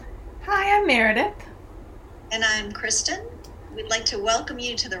am Meredith. And I'm Kristen. We'd like to welcome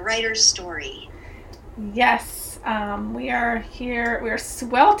you to the Writer's Story. Yes, we are here. We are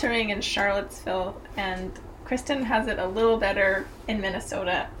sweltering in Charlottesville, and Kristen has it a little better in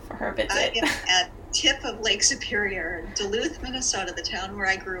Minnesota for her I visit. am at the tip of Lake Superior, Duluth, Minnesota, the town where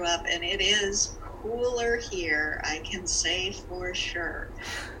I grew up, and it is cooler here, I can say for sure.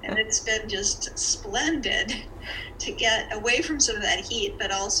 And it's been just splendid to get away from some of that heat,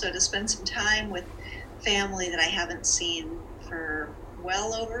 but also to spend some time with family that I haven't seen for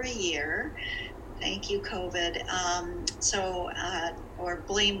well over a year. Thank you, COVID. Or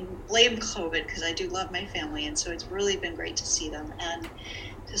blame COVID, because I do love my family, and so it's really been great to see them and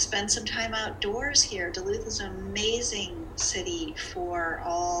to spend some time outdoors here. Duluth is an amazing city for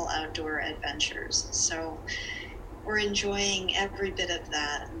all outdoor adventures. So we're enjoying every bit of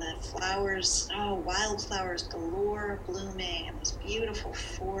that. And the flowers, wildflowers galore blooming, and these beautiful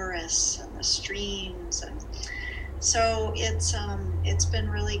forests and the streams. And so it's been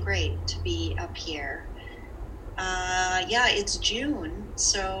really great to be up here. It's June,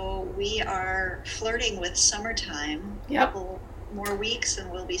 so we are flirting with summertime. Yep. A couple more weeks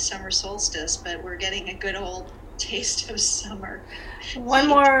and we'll be summer solstice, but we're getting a good old taste of summer. One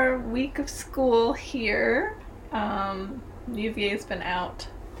more week of school here. UVA's been out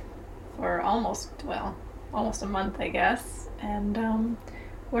for almost a month, I guess, and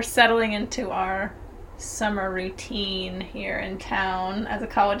we're settling into our summer routine here in town. As a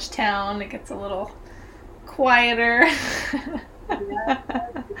college town, it gets a little quieter. Yeah,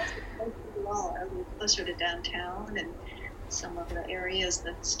 a little closer to downtown and some of the areas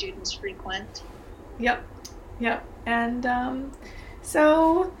that students frequent. Yep. And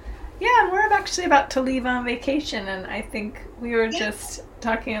we're actually about to leave on vacation, and I think we were just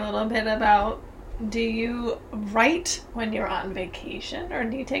talking a little bit about, do you write when you're on vacation, or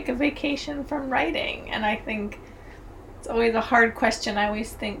do you take a vacation from writing? And I think it's always a hard question. I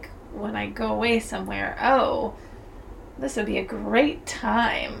always think when I go away somewhere, this would be a great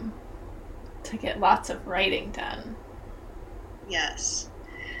time to get lots of writing done. Yes,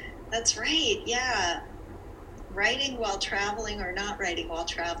 that's right. Yeah. Writing while traveling or not writing while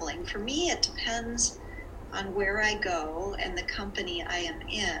traveling. For me, it depends on where I go and the company I am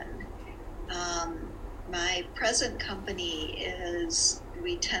in. My present company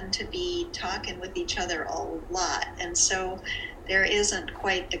we tend to be talking with each other a lot. And so there isn't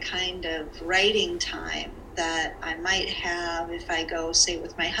quite the kind of writing time that I might have if I go, say,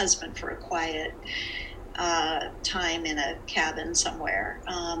 with my husband for a quiet time in a cabin somewhere.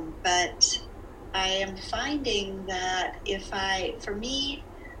 But I am finding that I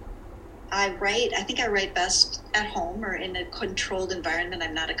think I write best at home or in a controlled environment.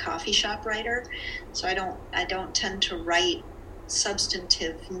 I'm not a coffee shop writer, so I don't tend to write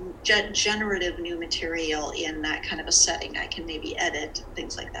substantive, generative new material in that kind of a setting. I can maybe edit,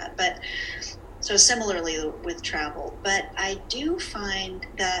 things like that. But so similarly with travel, but I do find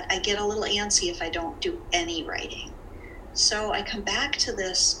that I get a little antsy if I don't do any writing. So I come back to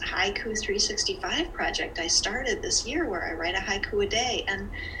this Haiku 365 project I started this year, where I write a haiku a day, and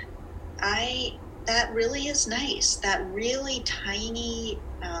that really is nice. That really tiny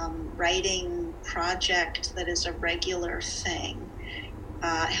writing project that is a regular thing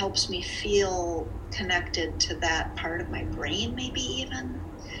helps me feel connected to that part of my brain, maybe even.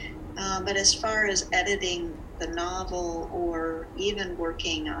 But as far as editing the novel or even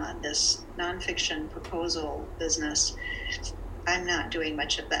working on this nonfiction proposal business, I'm not doing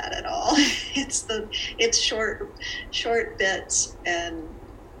much of that at all. It's short bits and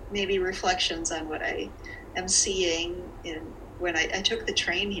maybe reflections on what I am seeing when I took the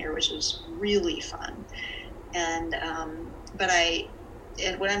train here, which was really fun. And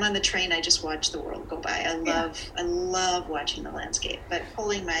when I'm on the train, I just watch the world go by. I love watching the landscape, but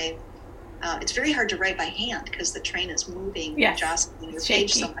it's very hard to write by hand because the train is moving, jostling your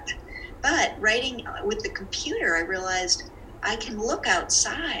page so much. But writing with the computer, I realized I can look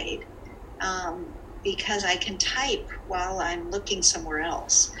outside because I can type while I'm looking somewhere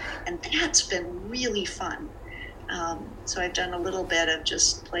else. And that's been really fun. So I've done a little bit of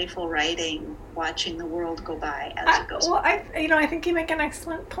just playful writing, watching the world go by as it goes. Well, I think you make an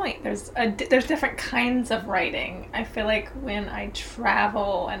excellent point. There's different kinds of writing. I feel like when I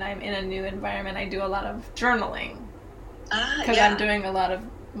travel and I'm in a new environment, I do a lot of journaling because I'm doing a lot of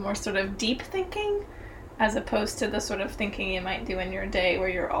more sort of deep thinking, as opposed to the sort of thinking you might do in your day where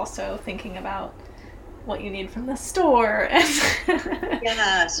you're also thinking about what you need from the store and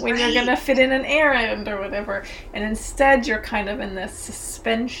when you're going to fit in an errand or whatever. And instead you're kind of in this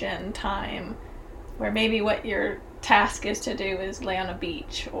suspension time where maybe what you're task is to do is lay on a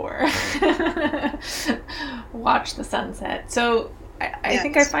beach or watch the sunset. So I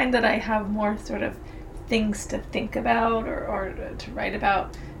think I find that I have more sort of things to think about or to write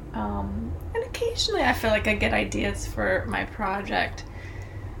about. And occasionally I feel like I get ideas for my project.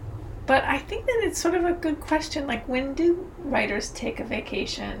 But I think that it's sort of a good question. Like, when do writers take a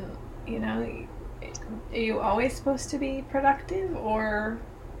vacation? You know, are you always supposed to be productive? Or,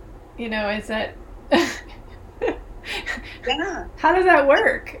 you know, is that... Yeah. How does that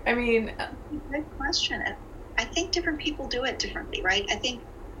work? I mean... Good question. I think different people do it differently, right? I think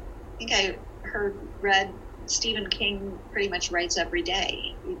I read Stephen King pretty much writes every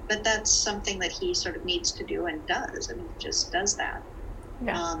day, but that's something that he sort of needs to do and does. I mean, he just does that.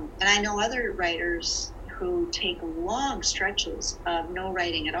 Yeah. And I know other writers who take long stretches of no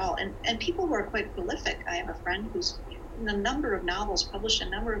writing at all, and people who are quite prolific. I have a friend who's in a number of novels, published a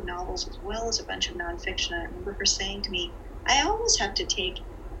number of novels, as well as a bunch of nonfiction. I remember her saying to me, I always have to take,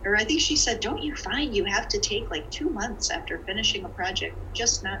 or I think she said, don't you find you have to take like 2 months after finishing a project,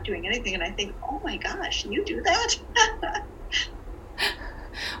 just not doing anything? And I think, oh my gosh, you do that?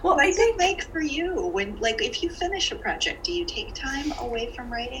 Well, what does it make for you when, like, if you finish a project, do you take time away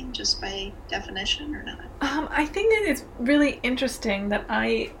from writing just by definition or not? I think that it's really interesting that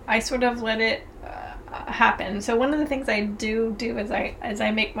I sort of let it happen. So one of the things I do is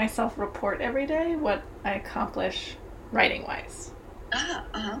I make myself report every day what I accomplish writing wise.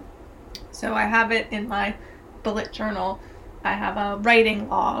 So I have it in my bullet journal. I have a writing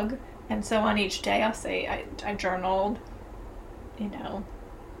log, and so on each day I'll say I journaled, you know,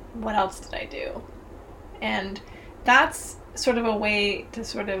 what else did I do? And that's sort of a way to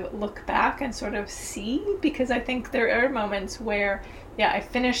sort of look back and sort of see, because I think there are moments where, I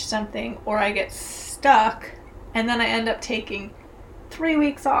finish something or I get stuck, and then I end up taking 3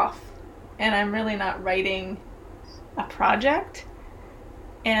 weeks off and I'm really not writing a project.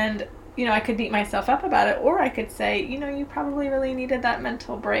 And, you know, I could beat myself up about it, or I could say, you know, you probably really needed that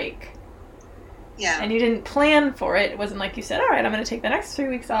mental break. Yeah. And you didn't plan for it. It wasn't like you said, all right, I'm going to take the next 3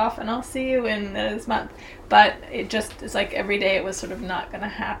 weeks off and I'll see you in this month. But it just is like every day it was sort of not going to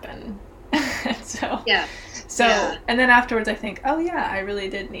happen. So, and then afterwards I think, oh yeah, I really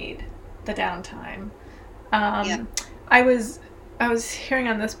did need the downtime. I was hearing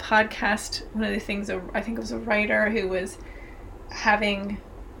on this podcast, one of the things, I think it was a writer who was having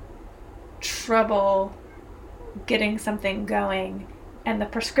trouble getting something going, and the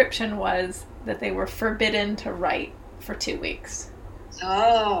prescription was that they were forbidden to write for 2 weeks.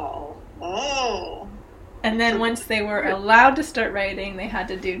 Oh. And then once they were allowed to start writing, they had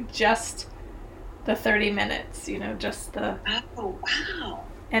to do just the 30 minutes, you know, just the... Oh, wow.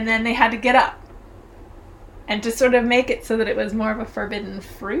 And then they had to get up. And to sort of make it so that it was more of a forbidden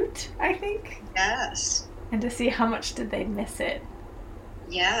fruit, I think. Yes. And to see how much did they miss it.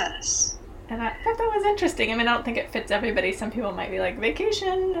 Yes. And I thought that was interesting. I mean, I don't think it fits everybody. Some people might be like,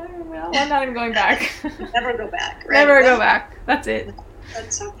 vacation? Well, I'm not even going back. Never go back, right? Never go back. That's it.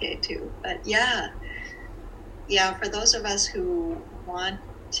 That's okay, too. But yeah, for those of us who want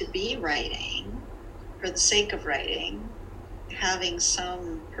to be writing for the sake of writing, having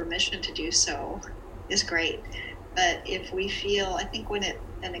some permission to do so is great. But if we feel, I think when it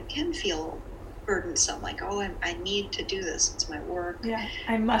can feel burdensome, like, oh, I need to do this, it's my work. Yeah,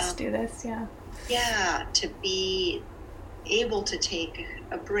 I must do this, yeah. Yeah, to be able to take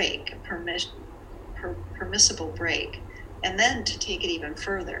a break, a permissible break, and then to take it even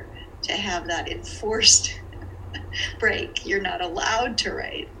further, to have that enforced break. You're not allowed to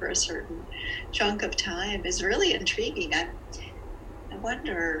write for a certain chunk of time is really intriguing. I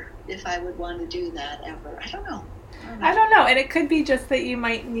wonder if I would want to do that ever. I don't know. And it could be just that you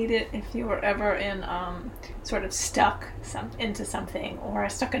might need it if you were ever in sort of stuck into something, or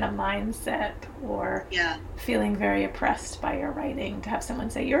stuck in a mindset, or feeling very oppressed by your writing, to have someone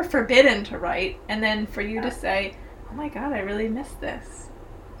say you're forbidden to write, and then for you to say, oh my God, I really miss this.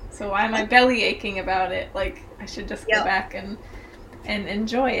 So why am I belly aching about it? Like, I should just go back and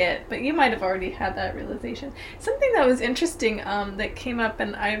enjoy it. But you might have already had that realization. Something that was interesting that came up,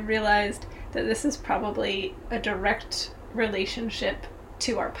 and I realized that this is probably a direct relationship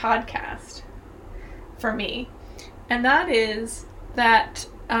to our podcast for me. And that is that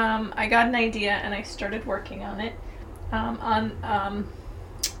I got an idea and I started working on it on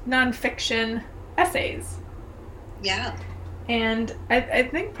nonfiction essays. Yeah. And I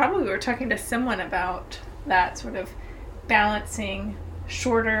think probably we were talking to someone about that, sort of balancing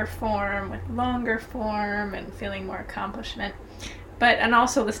shorter form with longer form and feeling more accomplishment. And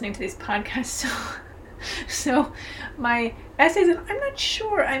also listening to these podcasts. So So my essays, and I'm not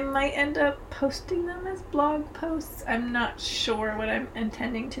sure, I might end up posting them as blog posts. I'm not sure what I'm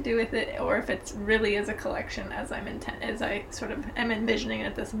intending to do with it, or if it's really as a collection as as I sort of am envisioning it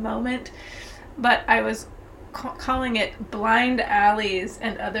at this moment. But I was calling it Blind Alleys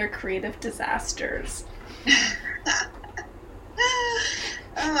and Other Creative Disasters.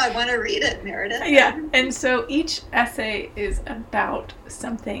 Oh, I want to read it, Meredith. Yeah, and so each essay is about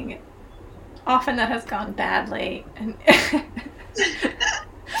something often that has gone badly, and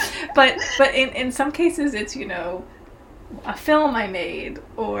but in some cases it's, you know, a film I made,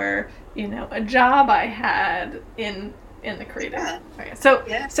 or, you know, a job I had in the creative. Yeah. Okay. So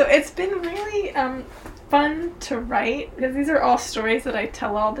it's been really fun to write, because these are all stories that I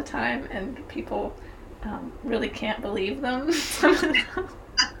tell all the time, and people really can't believe them.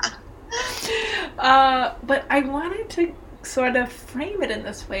 But I wanted to sort of frame it in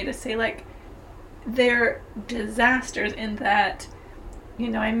this way, to say, like, they're disasters in that, you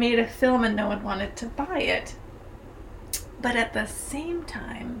know, I made a film and no one wanted to buy it. But at the same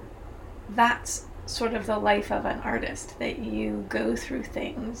time, that's sort of the life of an artist, that you go through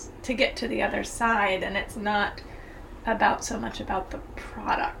things to get to the other side, and it's not about so much about the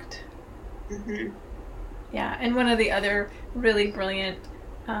product. Mm-hmm. Yeah, and one of the other really brilliant,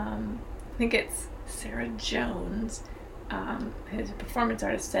 I think it's Sarah Jones, who's a performance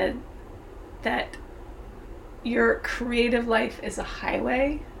artist, said that your creative life is a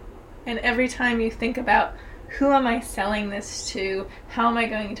highway, and every time you think about, who am I selling this to, how am I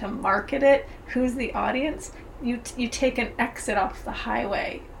going to market it, who's the audience, you take an exit off the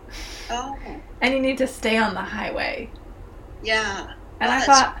highway. Oh. And you need to stay on the highway. Yeah. And I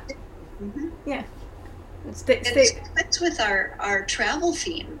thought, yeah. It fits with our travel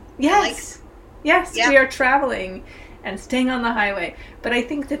theme. Yes. Yes, yeah. We are traveling and staying on the highway. But I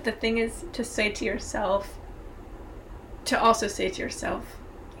think that the thing is to also say to yourself,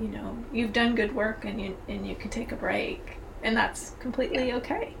 you know, you've done good work, and you can take a break, and that's completely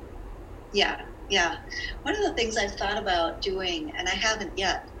okay. Yeah. One of the things I've thought about doing, and I haven't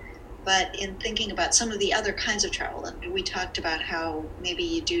yet, but in thinking about some of the other kinds of travel, and we talked about how maybe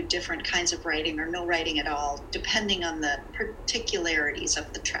you do different kinds of writing or no writing at all, depending on the particularities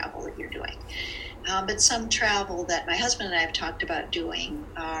of the travel that you're doing. But some travel that my husband and I have talked about doing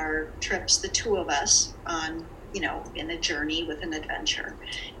are trips, the two of us, on, you know, in a journey with an adventure.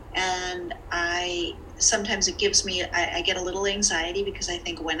 And sometimes it gives me, I get a little anxiety, because I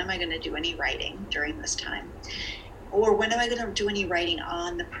think, when am I going to do any writing during this time? Or when am I going to do any writing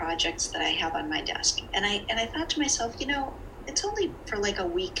on the projects that I have on my desk? And I thought to myself, you know, it's only for like a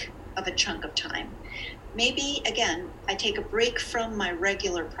week of a chunk of time. Maybe, again, I take a break from my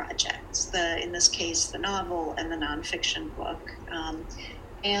regular projects, in this case, the novel and the nonfiction book,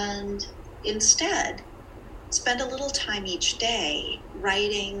 and instead spend a little time each day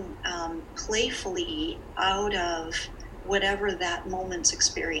writing playfully out of whatever that moment's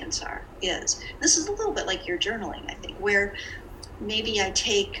experience is. This is a little bit like your journaling, I think, where maybe I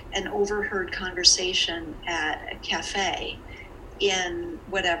take an overheard conversation at a cafe in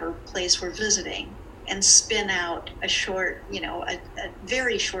whatever place we're visiting and spin out a short, you know, a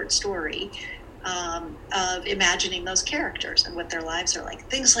very short story of imagining those characters and what their lives are like.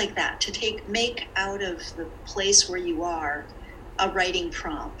 Things like that, to make out of the place where you are a writing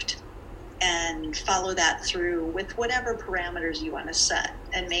prompt, and follow that through with whatever parameters you want to set.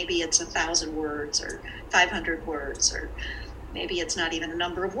 And maybe it's 1,000 words or 500 words, or maybe it's not even a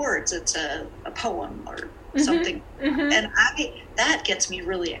number of words. It's a poem or something. Mm-hmm. And that gets me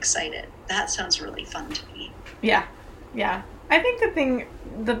really excited. That sounds really fun to me. Yeah. I think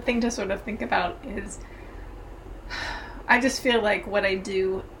the thing to sort of think about is, I just feel like what I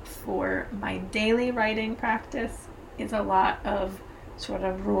do for my daily writing practice is a lot of sort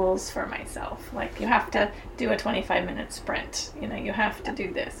of rules for myself. Like, you have to do a 25-minute sprint. You know, you have to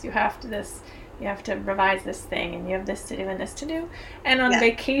do this. You have to revise this thing, and you have this to do and this to do. And on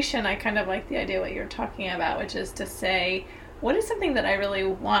vacation, I kind of like the idea what you're talking about, which is to say, what is something that I really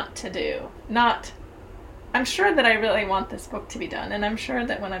want to do? Not, I'm sure that I really want this book to be done, and I'm sure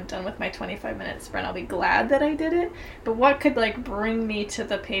that when I'm done with my 25-minute sprint, I'll be glad that I did it. But what could, like, bring me to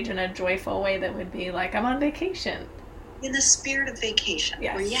the page in a joyful way that would be like, I'm on vacation. In the spirit of vacation.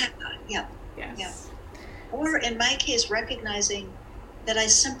 Yes. Or, yeah. Or in my case, recognizing that I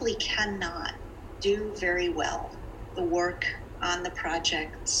simply cannot do very well the work on the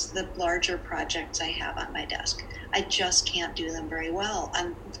projects, the larger projects I have on my desk. I just can't do them very well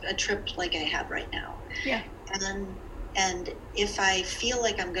on a trip like I have right now. Yeah. And if I feel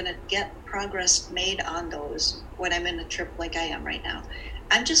like I'm going to get progress made on those when I'm in a trip like I am right now,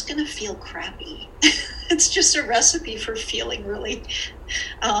 I'm just going to feel crappy. It's just a recipe for feeling really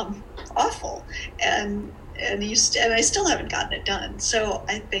awful. And I still haven't gotten it done. So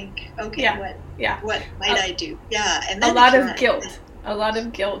I think, okay, what might I do? Yeah, and then a lot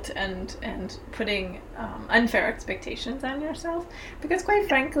of guilt and putting unfair expectations on yourself, because quite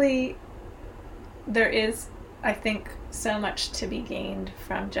frankly, there is, I think, so much to be gained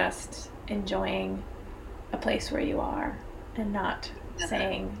from just enjoying a place where you are and not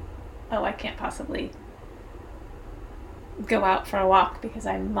saying, oh, I can't possibly go out for a walk because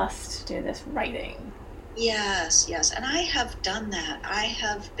I must do this writing. Yes. And I have done that. I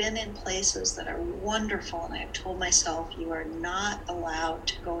have been in places that are wonderful, and I've told myself, you are not allowed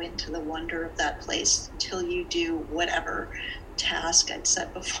to go into the wonder of that place until you do whatever task I'd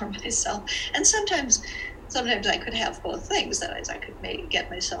set before myself. And sometimes I could have both things. That is, I could get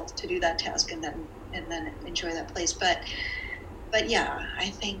myself to do that task and then enjoy that place. But yeah, I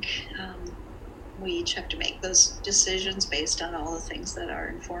think we each have to make those decisions based on all the things that are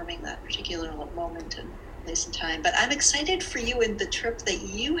informing that particular moment and place and time. But I'm excited for you and the trip that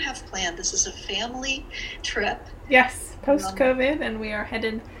you have planned. This is a family trip. Yes, post-COVID, and we are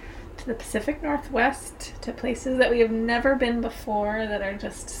headed to the Pacific Northwest, to places that we have never been before, that are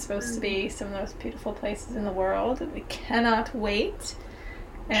just supposed to be some of the most beautiful places in the world, and we cannot wait.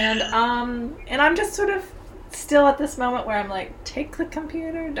 And I'm just sort of still at this moment where I'm like, take the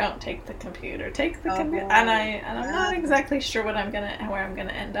computer, don't take the computer, take the computer, and I'm not exactly sure where I'm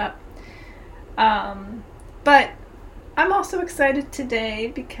gonna end up. But I'm also excited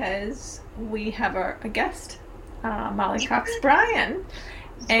today because we have a guest, Mollie Bryan,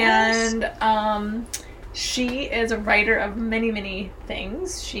 and she is a writer of many, many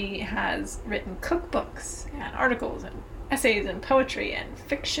things. She has written cookbooks and articles and essays and poetry and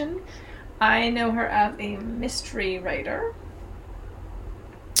fiction. I know her as a mystery writer.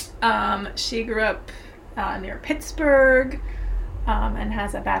 She grew up near Pittsburgh and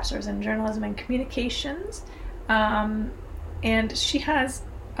has a bachelor's in journalism and communications. And she has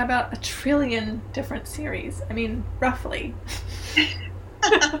about 1 trillion different series. I mean, roughly.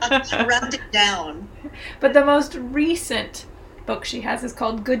 Round it down. But the most recent book she has is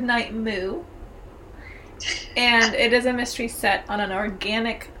called Goodnight Moo. And it is a mystery set on an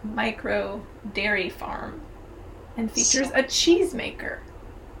organic micro dairy farm and features a cheesemaker.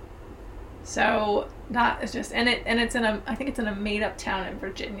 So that is just, I think it's in a made up town in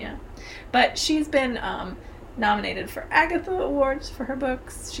Virginia. But she's been nominated for Agatha Awards for her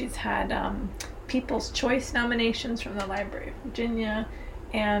books. She's had People's Choice nominations from the Library of Virginia,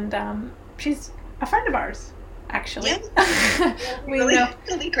 and she's a friend of ours. Actually, yeah.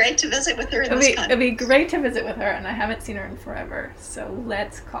 It'll be great to visit with her. It'll be great to visit with her, and I haven't seen her in forever, so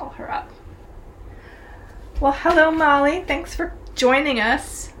let's call her up. Well, hello, Mollie. Thanks for joining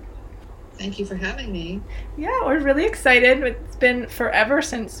us. Thank you for having me. Yeah, we're really excited. It's been forever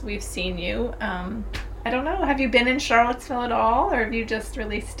since we've seen you. I don't know. Have you been in Charlottesville at all, or have you just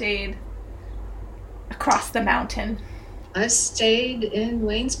really stayed across the mountain? I've stayed in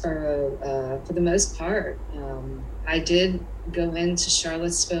Waynesboro for the most part. I did go into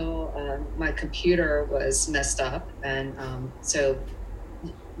Charlottesville. My computer was messed up, and so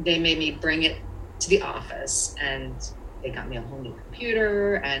they made me bring it to the office, and they got me a whole new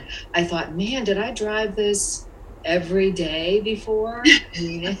computer. And I thought, man, did I drive this every day before?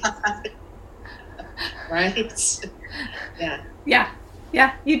 Right? Yeah,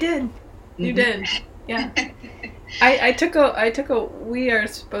 you did. You did. Yeah. I took a we are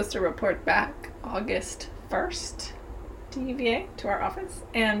supposed to report back August 1st to UVA, to our office,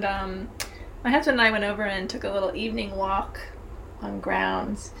 and my husband and I went over and took a little evening walk on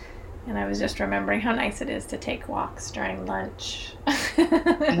grounds, and I was just remembering how nice it is to take walks during lunch.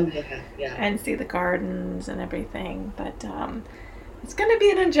 Yeah. And see the gardens and everything, but it's going to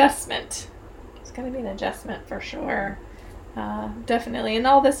be an adjustment. It's going to be an adjustment for sure. Definitely, and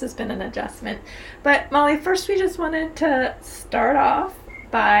all this has been an adjustment. But Mollie, first we just wanted to start off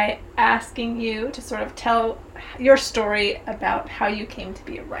by asking you to sort of tell your story about how you came to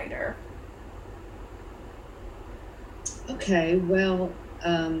be a writer. Okay, well,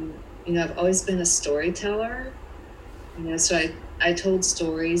 I've always been a storyteller, so I told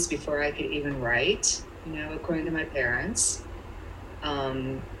stories before I could even write, according to my parents.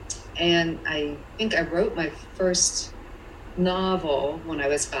 And I think I wrote my first novel when I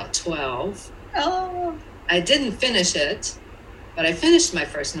was about 12. Oh. I didn't finish it, but I finished my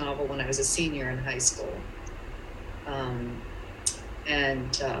first novel when I was a senior in high school.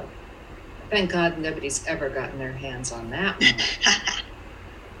 And thank God nobody's ever gotten their hands on that one.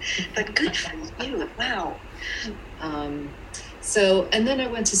 But good for you. Wow. So, and then I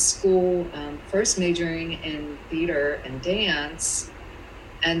went to school, first majoring in theater and dance,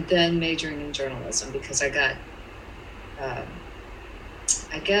 and then majoring in journalism because I got,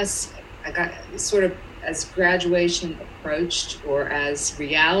 I guess, I got sort of as graduation approached or as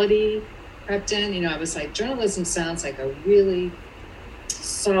reality crept in, I was like, journalism sounds like a really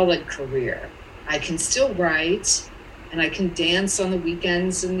solid career. I can still write and I can dance on the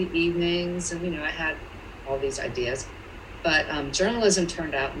weekends and the evenings. And, I had all these ideas. But journalism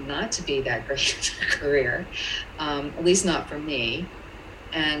turned out not to be that great a career, at least not for me.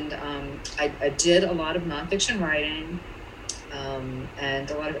 And I did a lot of nonfiction writing and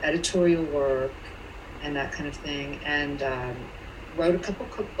a lot of editorial work and that kind of thing. And wrote a couple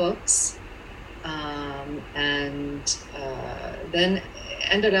cookbooks and then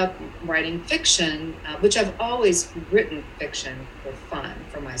ended up writing fiction, which I've always written fiction for fun,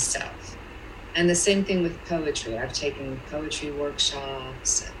 for myself. And the same thing with poetry. I've taken poetry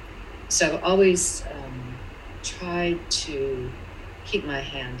workshops. So I've always tried to keep my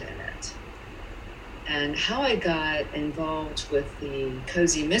hand in it. And how I got involved with the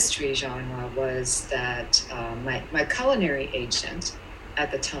cozy mystery genre was that my culinary agent at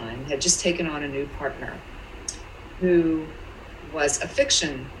the time had just taken on a new partner who was a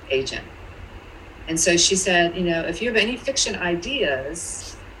fiction agent. And so she said, if you have any fiction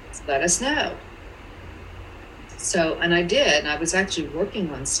ideas, let us know. So, and I did, and I was actually working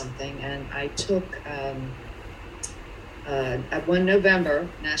on something, and I took, at one November,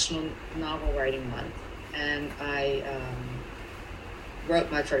 National Novel Writing Month, and I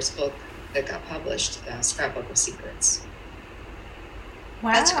wrote my first book that got published, Scrapbook of Secrets.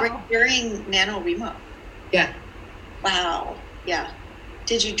 Wow. That's great. During NaNoWriMo. Yeah. Wow. Yeah.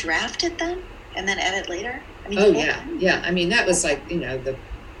 Did you draft it then and then edit later? Yeah. I mean, that was like, the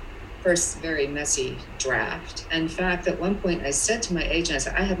first very messy draft. In fact, at one point I said to my agent, I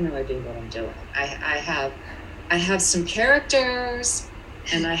said, I have no idea what I'm doing. I have some characters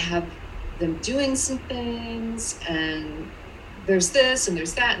and I have them doing some things and there's this and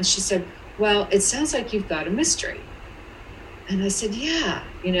there's that. And she said, well, it sounds like you've got a mystery. And I said, yeah,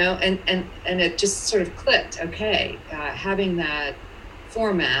 and it just sort of clicked. Okay, having that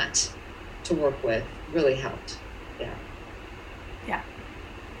format to work with really helped. Yeah. Yeah.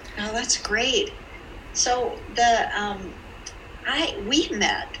 Oh, that's great. So we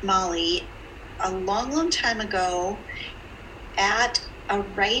met, Mollie, a long time ago at a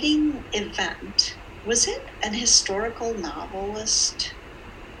writing event. Was it an historical novelist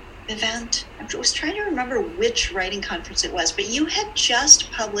event? I was trying to remember which writing conference it was, but you had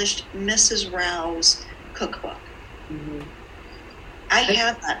just published Mrs. Rao's cookbook. Mm-hmm. I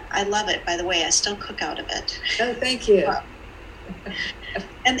have that. I love it, by the way. I still cook out of it. Oh, thank you.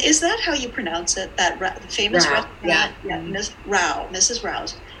 And is that how you pronounce it? That famous Rao, restaurant? yeah. Mrs.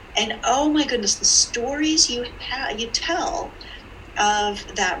 Rao's. And oh my goodness, the stories you tell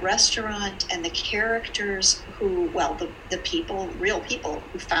of that restaurant and the characters who, the people, real people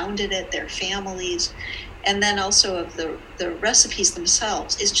who founded it, their families, and then also of the recipes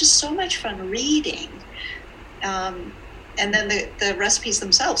themselves is just so much fun reading. And then the recipes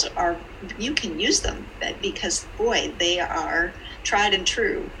themselves you can use them because, boy, they are tried and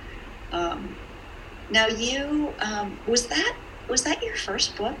true. Now you, was that your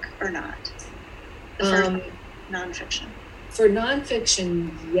first book or not? The first nonfiction? For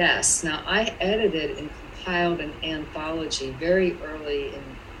nonfiction, yes. Now, I edited and compiled an anthology very early in,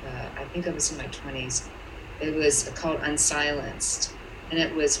 I think I was in my 20s. It was called Unsilenced, and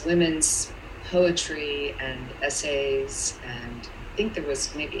it was women's poetry and essays, and I think there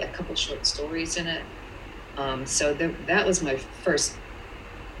was maybe a couple short stories in it. So that was my first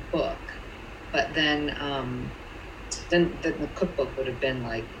book. But then the cookbook would have been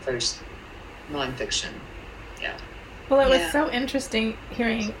like first nonfiction. Yeah. Well, it was so interesting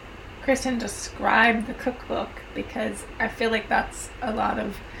hearing Kristen describe the cookbook because I feel like that's a lot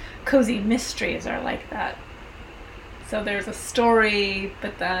of cozy mysteries are like that. So there's a story,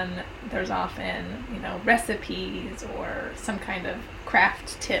 but then there's often, recipes or some kind of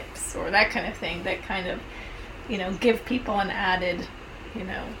craft tips or that kind of thing that kind of, give people an added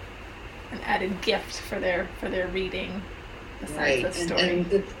gift for their reading besides the story.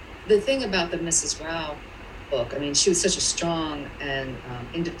 And the thing about the Mrs. Rao book, I mean, she was such a strong and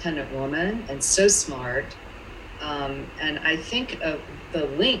independent woman and so smart. And I think of the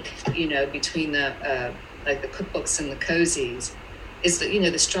link, between the like the cookbooks and the cozies is that,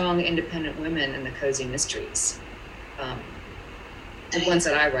 the strong independent women and the cozy mysteries. The ones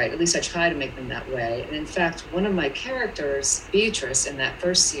that I write, at least I try to make them that way. And in fact, one of my characters, Beatrice, in that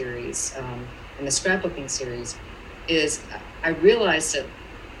first series, in the scrapbooking series, is, I realized it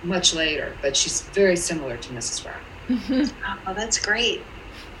much later, but she's very similar to Mrs. Brown. Oh, that's great.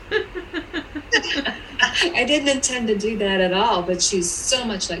 I didn't intend to do that at all, but she's so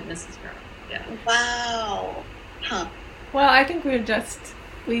much like Mrs. Brown. Yeah. Wow. Huh. Well, I think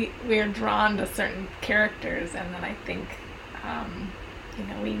we're drawn to certain characters, and then I think,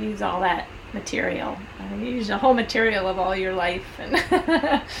 we use all that material. I mean, you use the whole material of all your life and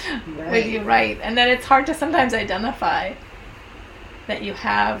when you write, and then it's hard to sometimes identify that you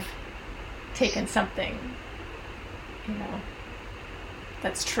have taken something,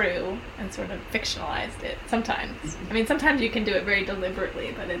 that's true and sort of fictionalized it sometimes. I mean, sometimes you can do it very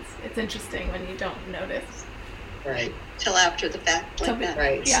deliberately, but it's interesting when you don't notice. Right. Till after the fact, like that.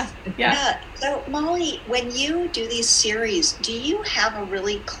 Right. Yeah. So, Mollie, when you do these series, do you have a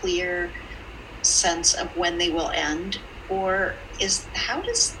really clear sense of when they will end? Or how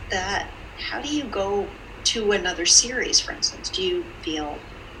do you go to another series, for instance? Do you feel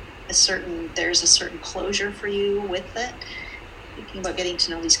there's a certain closure for you with it? Thinking about getting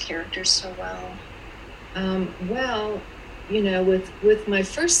to know these characters so well. Well, with my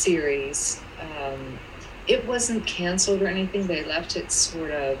first series, it wasn't canceled or anything. They left it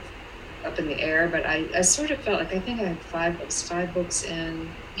sort of up in the air, but I sort of felt like, I think I had five books in.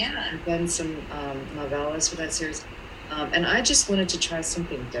 Yeah. And then some novellas for that series. And I just wanted to try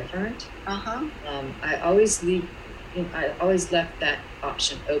something different. Uh-huh. I always left that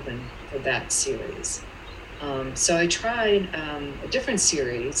option open for that series. So I tried a different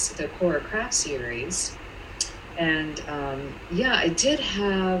series, the Cora Craft series. And I did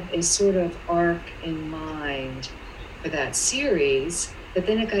have a sort of arc in mind for that series, but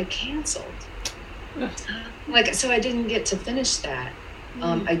then it got canceled. So I didn't get to finish that.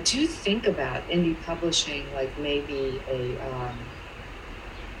 I do think about indie publishing, like maybe a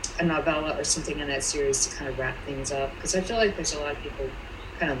novella or something in that series to kind of wrap things up, because I feel like there's a lot of people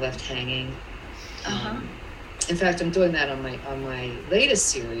kind of left hanging. In fact, I'm doing that on my latest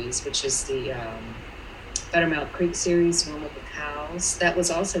series, which is the Buttermilk Creek series, one with the cows. That was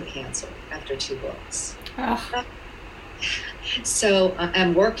also canceled after 2 books. So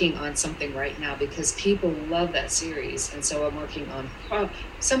I'm working on something right now because people love that series, and so I'm working on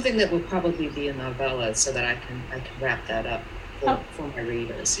something that will probably be a novella, so that I can wrap that up for my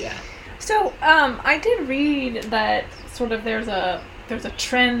readers. Yeah. So I did read that sort of there's a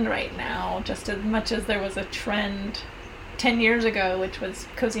trend right now, just as much as there was a trend 10 years ago, which was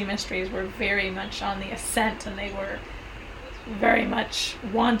cozy mysteries were very much on the ascent, and they were very much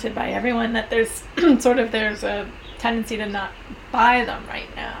wanted by everyone, that there's there's a tendency to not buy them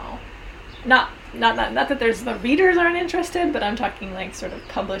right now. Not that there's the readers aren't interested, but I'm talking like sort of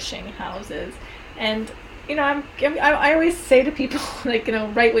publishing houses. And I always say to people, like,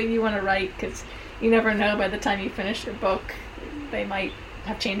 write what you want to write, because you never know, by the time you finish your book they might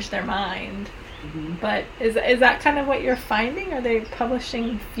have changed their mind. Mm-hmm. But is that kind of what you're finding? Are they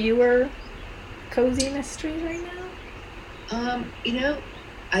publishing fewer cozy mysteries right now?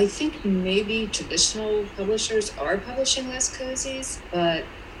 I think maybe traditional publishers are publishing less cozies, but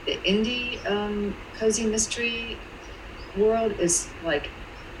the indie cozy mystery world is like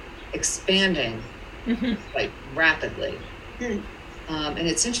expanding like rapidly. Mm. And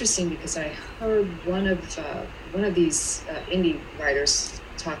it's interesting because I heard one of these indie writers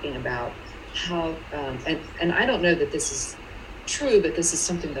talking about how, and I don't know that this is true, but this is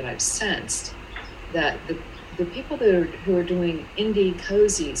something that I've sensed, that the people who are doing indie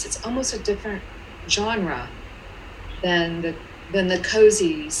cozies, it's almost a different genre than the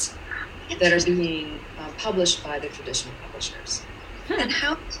cozies that are being published by the traditional publishers. And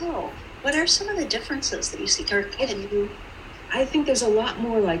how so? What are some of the differences that you see? I think there's a lot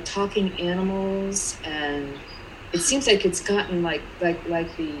more like talking animals, and it seems like it's gotten like the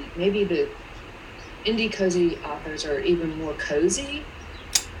indie cozy authors are even more cozy.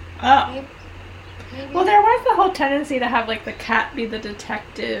 Oh. Maybe. Well, there was the whole tendency to have like the cat be the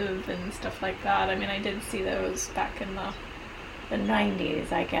detective and stuff like that. I mean, I did see those back in the 90s,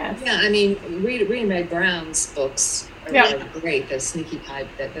 I guess. Yeah, I mean, Rita Mae Brown's books are great. The Sneaky Pie,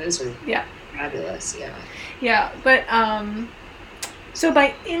 those are fabulous. Yeah. Yeah, but so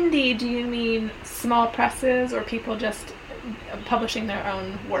by indie, do you mean small presses or people just publishing their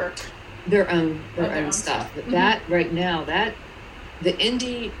own work? Their own stuff. Mm-hmm. That right now, the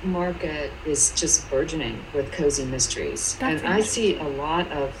indie market is just burgeoning with cozy mysteries. And I see a lot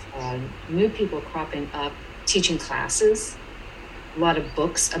of new people cropping up teaching classes, a lot of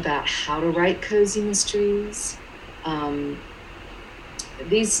books about how to write cozy mysteries.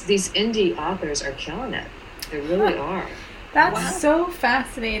 These indie authors are killing it. They really are. That's so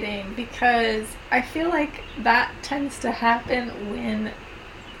fascinating, because I feel like that tends to happen when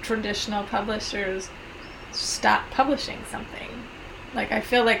traditional publishers stop publishing something. Like, I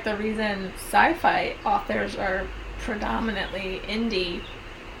feel like the reason sci-fi authors are predominantly indie,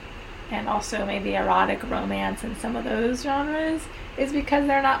 and also maybe erotic romance and some of those genres, is because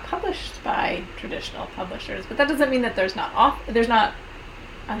they're not published by traditional publishers. But that doesn't mean that there's not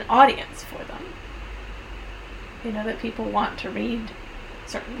an audience for them. You know, that people want to read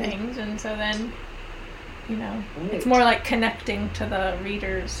certain things, and so then, you know, it's more like connecting to the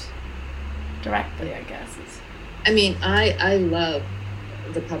readers directly, I guess. I mean, I love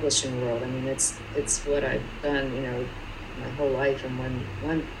the publishing world. I mean, it's what I've done, you know, my whole life in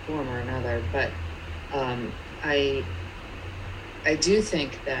one form or another. But I do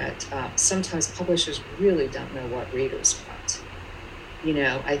think that sometimes publishers really don't know what readers want. You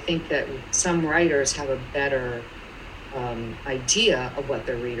know, I think that some writers have a better idea of what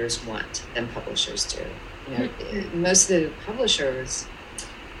their readers want than publishers do. You know, most of the publishers,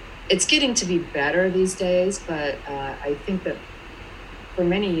 it's getting to be better these days, but I think that for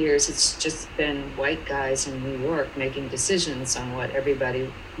many years it's just been white guys in New York making decisions on what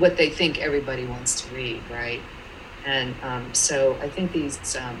they think everybody wants to read, right? And so I think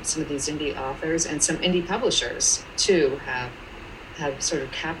some of these indie authors and some indie publishers too have sort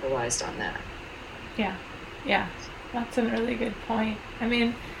of capitalized on that. Yeah, that's a really good point. I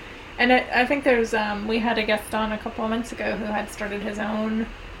mean, and I think there's we had a guest on a couple of months ago who had started his own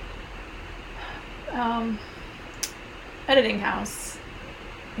editing house,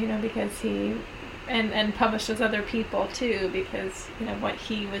 you know, because he and publishes other people too, because, you know, what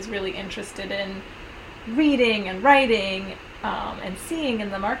he was really interested in reading and writing and seeing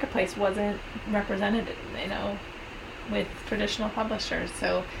in the marketplace wasn't represented, you know, with traditional publishers.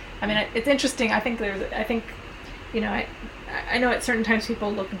 So I mean, it's interesting. I think you know, I know at certain times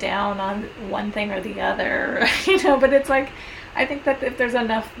people look down on one thing or the other, you know, but it's like, I think that if there's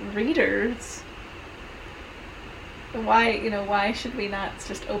enough readers, why should we not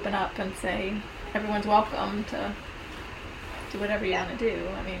just open up and say everyone's welcome to do whatever you want to do?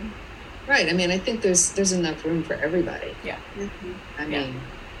 I mean, right. I mean, I think there's enough room for everybody. Yeah. Mm-hmm. I mean,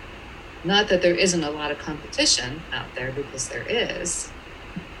 not that there isn't a lot of competition out there, because there is,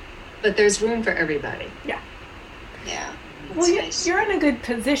 but there's room for everybody. Yeah. Yeah. Well, you're in a good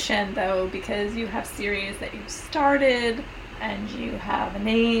position, though, because you have series that you've started, and you have a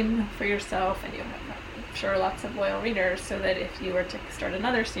name for yourself, and you have, I'm sure, lots of loyal readers, so that if you were to start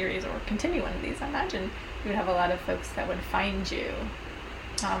another series or continue one of these, I imagine you would have a lot of folks that would find you.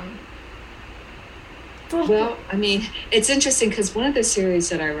 Well, I mean, it's interesting because one of the series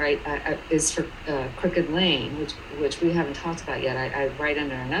that I write is for Crooked Lane, which we haven't talked about yet. I write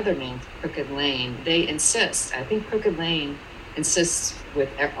under another name, Crooked Lane. They insist, I think Crooked Lane insists with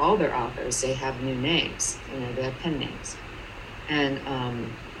all their authors, they have new names, you know, they have pen names. And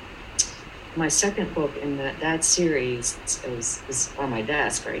my second book in that series is on my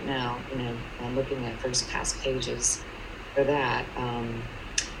desk right now. You know, I'm looking at first pass pages for that.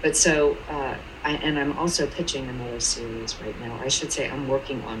 But so, I'm also pitching another series right now. I should say I'm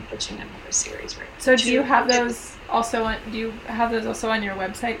working on pitching another series right now. So do you have those also on your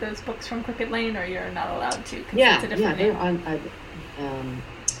website, those books from Crooked Lane, or you're not allowed to? Yeah, they're on.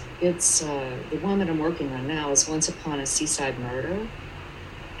 It's the one that I'm working on now is Once Upon a Seaside Murder,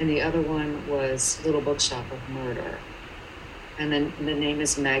 and the other one was Little Bookshop of Murder, and then the name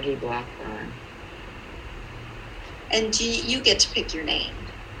is Maggie Blackburn. And you get to pick your name.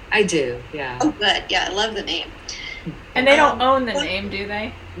 I do, yeah. Oh, good. Yeah, I love the name. And they don't own the name, do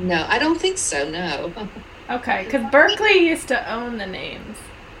they? No, I don't think so, no. Okay, because Berkeley used to own the names.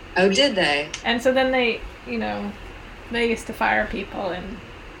 Oh, did they? And so then they used to fire people and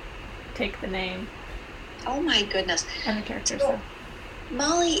take the name. Oh, my goodness. And the characters. So,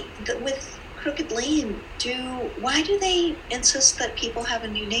 Mollie, with Crooked Lane, why do they insist that people have a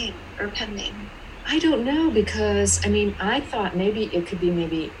new name or pen name? I don't know, because I mean, I thought maybe it could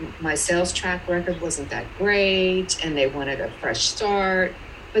be my sales track record wasn't that great and they wanted a fresh start,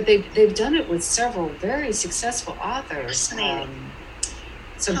 but they've done it with several very successful authors.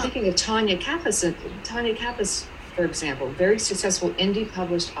 So I'm thinking of Tanya Kappas, for example, very successful indie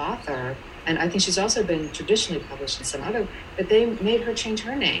published author, and I think she's also been traditionally published in some other, but they made her change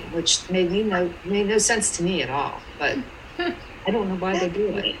her name, which made no sense to me at all, but I don't know why they do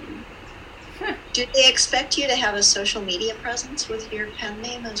it. Do they expect you to have a social media presence with your pen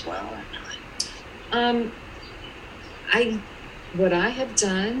name as well, or not? What I have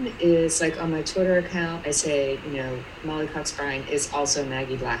done is, like, on my Twitter account, I say, you know, Mollie Cox Bryan is also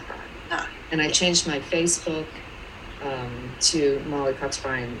Maggie Blackburn. And I changed my Facebook to Mollie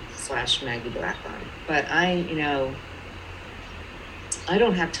Bryan / Maggie Blackburn. But I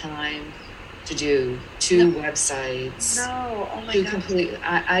don't have time to do 2 websites. No, oh my God. Complete.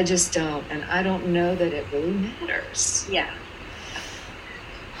 I just don't, and I don't know that it really matters. Yeah.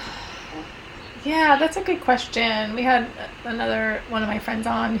 Yeah, that's a good question. We had another one of my friends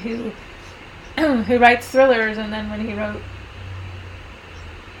on who who writes thrillers, and then when he wrote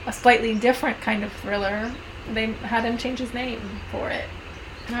a slightly different kind of thriller, they had him change his name for it.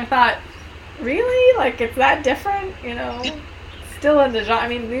 And I thought, really? Like, it's that different? Still in the genre. I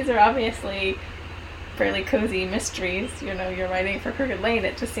mean, these are obviously fairly cozy mysteries. You're writing for Crooked Lane.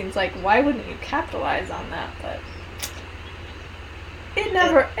 It just seems like, why wouldn't you capitalize on that? But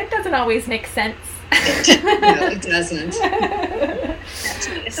it doesn't always make sense. No, it doesn't.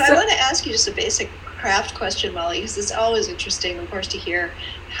 So I want to ask you just a basic craft question, Mollie, because it's always interesting, of course, to hear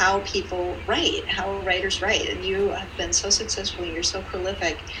how people write, how writers write, and you have been so successful and you're so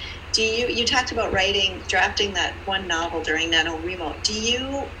prolific. You talked about drafting that one novel during NaNoWriMo.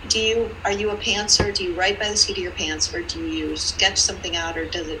 Are you a pantser? Do you write by the seat of your pants, or do you sketch something out, or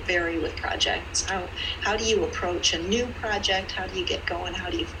does it vary with projects? How do you approach a new project? How do you get going? How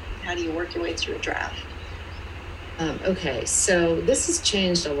do you work your way through a draft? Okay, so this has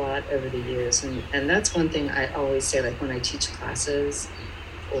changed a lot over the years, and that's one thing I always say, like when I teach classes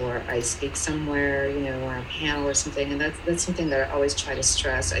or I speak somewhere, or a panel or something, and that's something that I always try to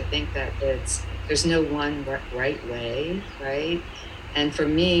stress. I think that there's no one right way, right? And for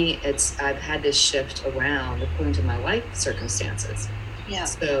me, I've had to shift around according to my life circumstances. Yeah.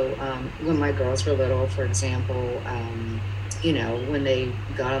 So when my girls were little, for example, when they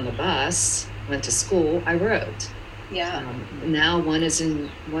got on the bus, went to school, I wrote. Yeah. Now one is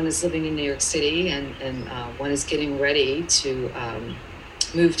living in New York City, and one is getting ready to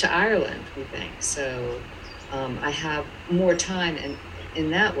move to Ireland, we think. So I have more time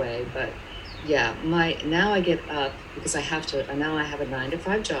in that way. But yeah, now I get up because I have to. Now I have a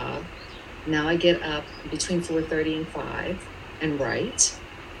 9-to-5 job. Now I get up between 4:30 and 5 and write,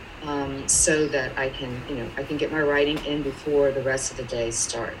 so that I can get my writing in before the rest of the day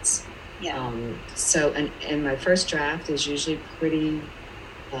starts. Yeah. So and my first draft is usually pretty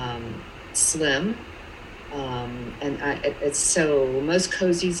slim, and it's so most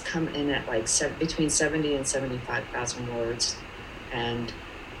cozies come in at like between 70 and 75,000 words, and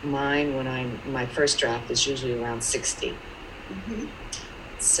mine my first draft is usually around 60. Mm-hmm.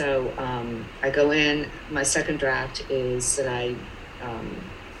 So I go in. My second draft is that I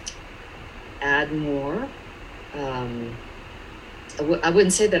add more. I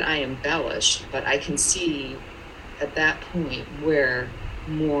wouldn't say that I embellish, but I can see at that point where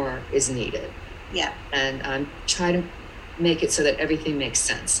more is needed. Yeah. And I'm trying to make it so that everything makes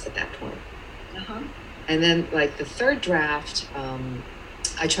sense at that point. Uh-huh. And then like the third draft,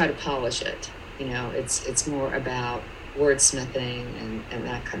 I try to polish it. It's more about wordsmithing and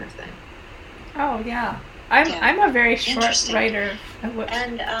that kind of thing. Oh, yeah. I'm a very short writer.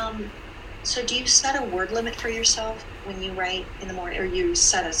 And so do you set a word limit for yourself when you write in the morning, or you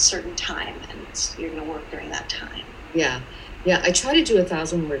set a certain time and you're going to work during that time? Yeah. I try to do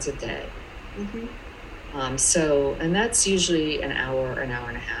 1,000 words a day. Mm-hmm. So, and that's usually an hour and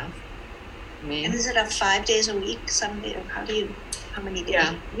a half. And is it 5 days a week? 7 days? How many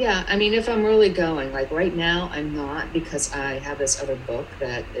days? Yeah. I mean, if I'm really going, like right now, I'm not, because I have this other book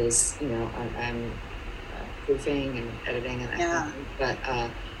that is, I'm proofing and editing and that kind of thing. But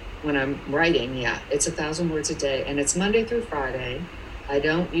when I'm writing, it's 1,000 words a day, and it's Monday through Friday. I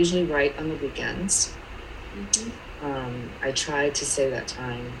don't usually write on the weekends. Mm-hmm. I try to save that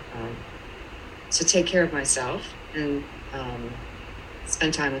time to take care of myself and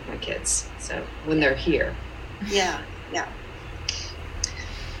spend time with my kids. So when they're here. Yeah.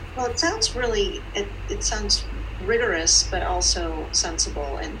 Well, it sounds it sounds rigorous, but also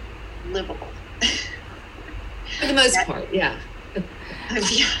sensible and livable. For the most part, yeah.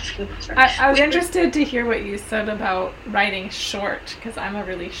 I was interested to hear what you said about writing short, because I'm a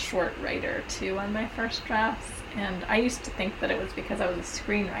really short writer too on my first drafts, and I used to think that it was because I was a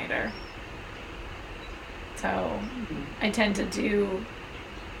screenwriter. So I tend to do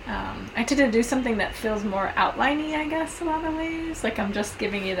something that feels more outliney, I guess, a lot of ways. Like I'm just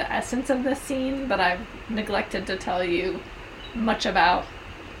giving you the essence of the scene, but I've neglected to tell you much about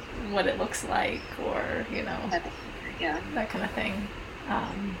what it looks like, or that kind of thing.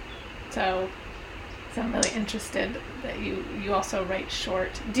 So I'm really interested that you also write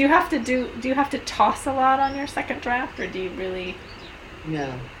short. Do you have to toss a lot on your second draft, or do you really?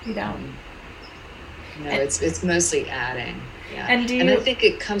 No, you don't. No, it's mostly adding. Yeah, and I think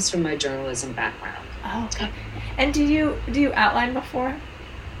it comes from my journalism background. Oh, okay. And do you outline before?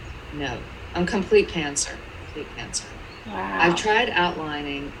 No, I'm complete pantser. Wow. I've tried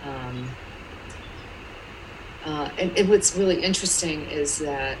outlining, and what's really interesting is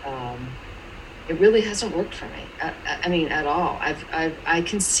that it really hasn't worked for me. I mean, at all. I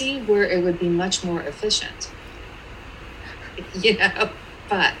can see where it would be much more efficient,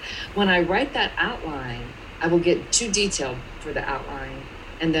 But when I write that outline, I will get too detailed for the outline,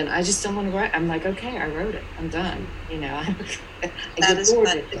 and then I just don't want to write. I'm like, okay, I wrote it. I'm done. That is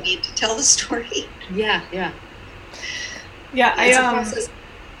what you need to tell the story. Yeah.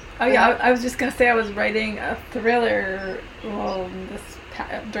 I was just gonna say I was writing a thriller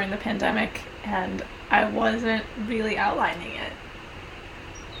during the pandemic, and I wasn't really outlining it,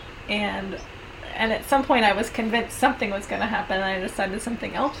 and at some point I was convinced something was going to happen, and I decided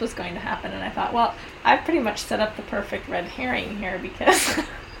something else was going to happen, and I thought, well, I've pretty much set up the perfect red herring here, because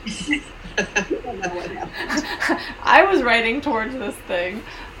I was writing towards this thing,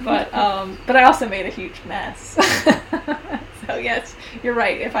 but I also made a huge mess. So yes, you're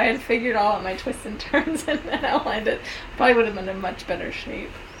right. If I had figured all of my twists and turns and outlined it, I probably would have been in much better shape.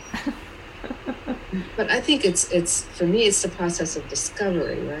 But I think it's for me, it's the process of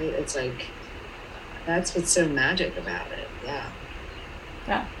discovery, right? It's like, that's what's so magic about it. Yeah.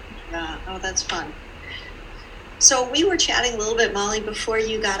 Oh, that's fun. So we were chatting a little bit, Mollie, before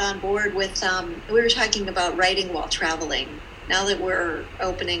you got on board with, we were talking about writing while traveling. Now that we're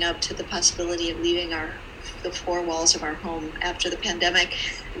opening up to the possibility of leaving the four walls of our home after the pandemic,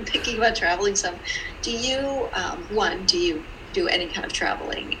 and thinking about traveling some, do you do any kind of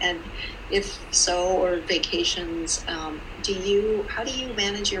traveling? And if so, or vacations, how do you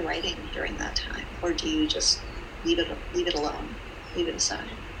manage your writing during that time? Or do you just leave it alone, leave it aside?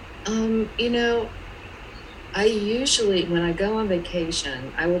 I usually, when I go on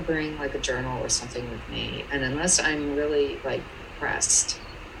vacation, I will bring like a journal or something with me. And unless I'm really like pressed,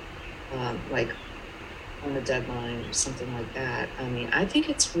 like on a deadline or something like that, I think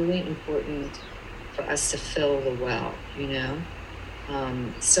it's really important for us to fill the well,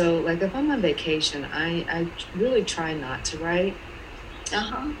 So like if I'm on vacation, I really try not to write.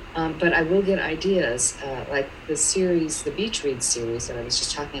 But I will get ideas, like the beach read series that I was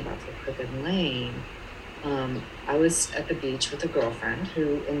just talking about for Crooked Lane. I was at the beach with a girlfriend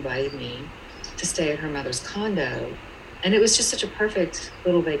who invited me to stay at her mother's condo, and it was just such a perfect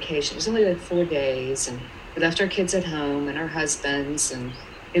little vacation. It was only like 4 days, and we left our kids at home and our husbands, and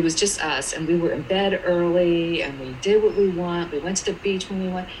it was just us, and we were in bed early, and we did what we want. We went to the beach when we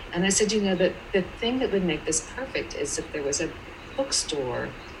went, and I said, that the thing that would make this perfect is if there was a bookstore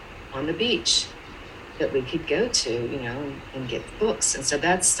on the beach that we could go to, and get books. And so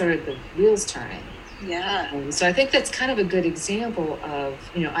that started the wheels turning. Yeah. And so I think that's kind of a good example of,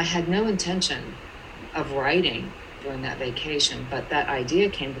 I had no intention of writing during that vacation, but that idea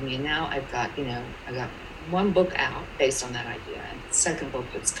came to me, and now I've got, I got one book out based on that idea, and the second book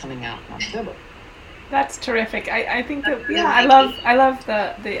that's coming out in October. That's terrific. I think that I love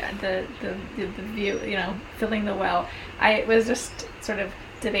the view, filling the well. I was just sort of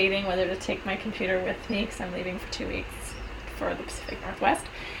debating whether to take my computer with me, because I'm leaving for 2 weeks for the Pacific Northwest,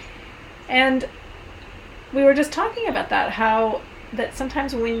 and we were just talking about that, how that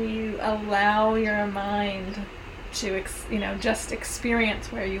sometimes when you allow your mind to just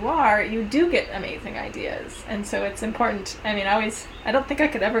experience where you are, you do get amazing ideas. And so it's important. I don't think I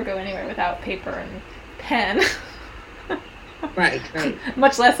could ever go anywhere without paper and pen. Right.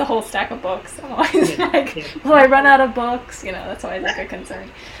 Much less a whole stack of books. I'm always will I run out of books? That's always like a concern.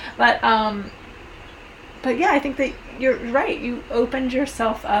 But yeah, I think that you're right. You opened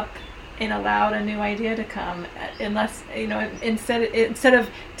yourself up and allowed a new idea to come, unless, instead of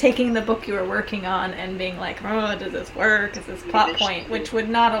taking the book you were working on and being like, oh, does this work? Is this plot point? Which would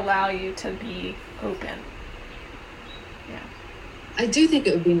not allow you to be open. Yeah. I do think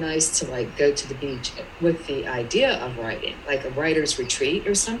it would be nice to go to the beach with the idea of writing, like a writer's retreat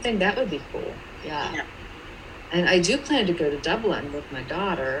or something. That would be cool. Yeah. And I do plan to go to Dublin with my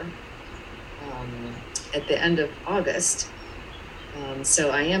daughter at the end of August.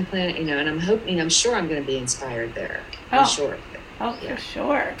 So I am planning, and I'm hoping, I'm sure I'm going to be inspired there. I'm sure. Oh, yeah.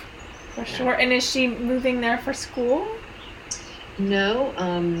 For sure. And is she moving there for school? No.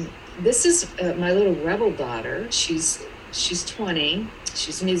 This is my little rebel daughter. She's 20.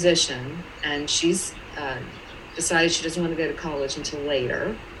 She's a musician, and she's decided she doesn't want to go to college until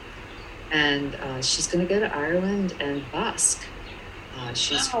later. And she's going to go to Ireland and busk.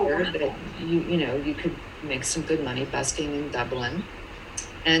 She's heard that you could make some good money busking in Dublin,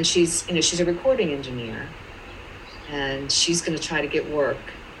 and she's a recording engineer, and she's going to try to get work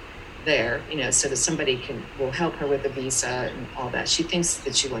there, so that somebody will help her with the visa and all that. She thinks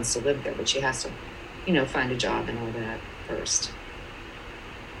that she wants to live there, but she has to, find a job and all that first.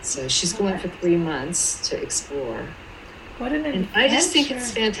 So she's going for 3 months to explore. What an adventure. And I just think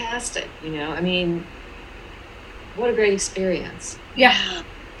it's fantastic, I mean, what a great experience. Yeah.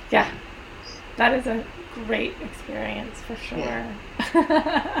 That is a great experience for sure.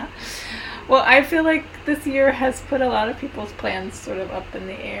 Yeah. Well, I feel like this year has put a lot of people's plans sort of up in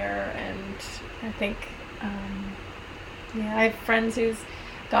the air, and I think, I have friends whose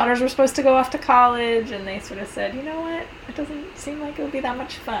daughters were supposed to go off to college, and they sort of said, you know what, it doesn't seem like it would be that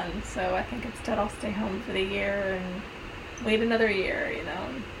much fun, so I think instead I'll stay home for the year and wait another year,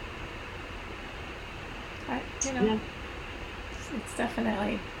 It's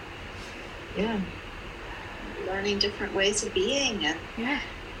definitely... Yeah. Learning different ways of being, and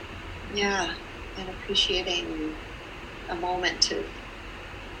and appreciating a moment to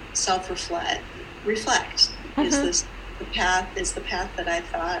self-reflect. Is the path that I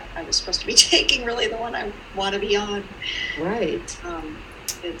thought I was supposed to be taking really the one I want to be on? Right.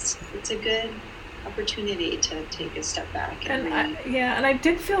 It's a good opportunity to take a step back and I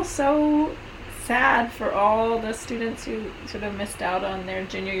did feel so sad for all the students who sort of missed out on their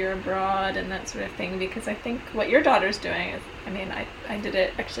junior year abroad and that sort of thing, because I think what your daughter's doing is, I did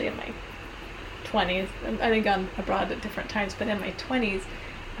it actually in my 20s. I've gone abroad at different times, but in my 20s,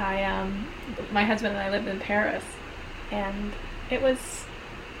 my husband and I lived in Paris, and it was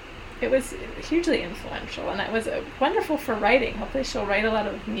hugely influential, and it was wonderful for writing. Hopefully she'll write a lot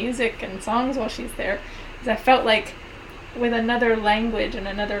of music and songs while she's there, because I felt like with another language and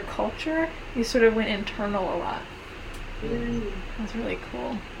another culture, you sort of went internal a lot. It was really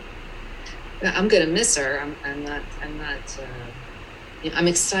cool. I'm gonna miss her. I'm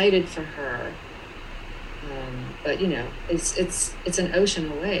excited for her, but it's an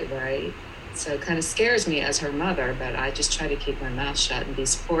ocean away, right? So it kind of scares me as her mother, but I just try to keep my mouth shut and be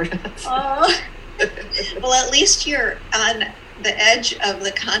supportive. Oh, well, at least you're on the edge of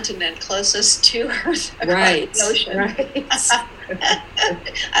the continent closest to her, right? The ocean. Right.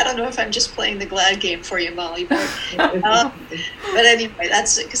 I don't know if I'm just playing the glad game for you, Mollie, but anyway,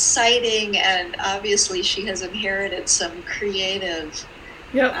 that's exciting, and obviously she has inherited some creative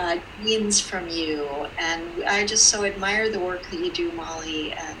genes from you, and I just so admire the work that you do,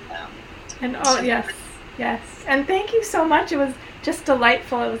 Mollie, yes, and thank you so much. It was just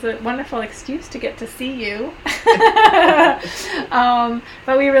delightful. It was a wonderful excuse to get to see you.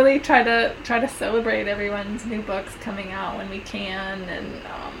 But we really try to celebrate everyone's new books coming out when we can, and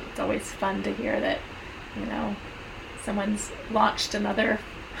it's always fun to hear that someone's launched another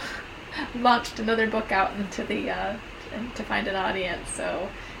book out into the and to find an audience. So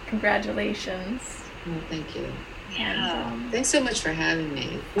congratulations. Well, thank you. Yeah. Thanks so much for having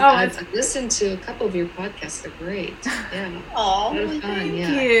me. I've listened to a couple of your podcasts. They're great. Yeah. Oh, thank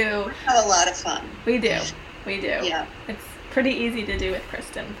you. We have a lot of fun. We do. Yeah. It's pretty easy to do with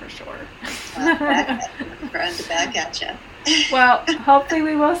Kristen, for sure. Back at you. Well, hopefully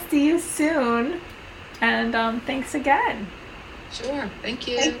we will see you soon. And thanks again. Sure. Thank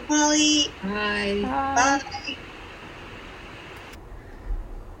you. Thanks, Mollie. Bye. Bye.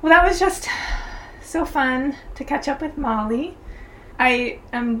 Well, that was just so fun to catch up with Mollie.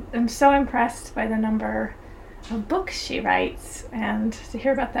 I'm so impressed by the number of books she writes, and to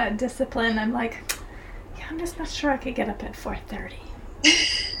hear about that discipline, I'm like, I'm just not sure I could get up at 4:30.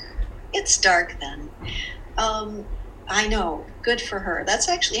 It's dark then. I know. Good for her. That's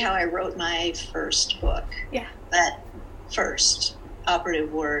actually how I wrote my first book. Yeah. That first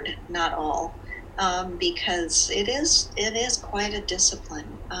operative word, not all, because it is quite a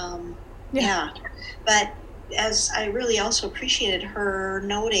discipline. Yeah. But as I really also appreciated her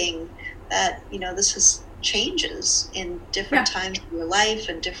noting that, this is changes in different times of your life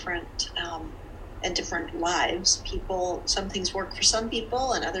and different lives. Some things work for some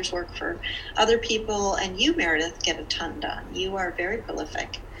people and others work for other people. And you, Meredith, get a ton done. You are very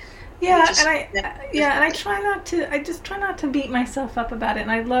prolific. Yeah, and I just try not to beat myself up about it.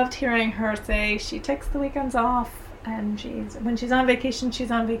 And I loved hearing her say she takes the weekends off, and when she's on vacation,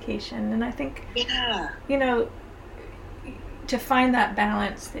 she's on vacation. And I think, to find that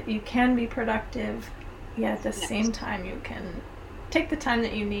balance, that you can be productive, yet at the same time you can take the time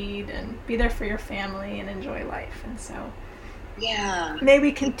that you need and be there for your family and enjoy life. And so may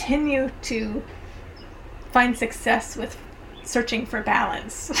we continue to find success with searching for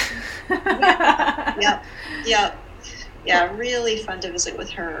balance. Yeah, really fun to visit with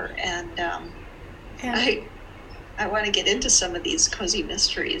her, and I want to get into some of these cozy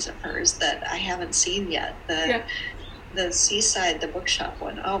mysteries of hers that I haven't seen yet. the Seaside, the bookshop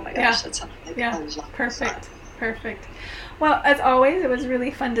one. Oh my gosh, that sounds like a lot of perfect. fun. Perfect. Well, as always, it was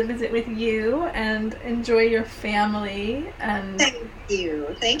really fun to visit with you and enjoy your family. And thank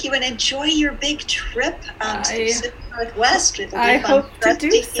you, and enjoy your big trip to the Pacific Northwest. It'll be fun hope for us to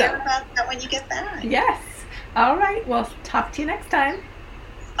hear about that when you get back. Yes. All right. Well, talk to you next time.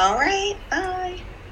 All right. Bye.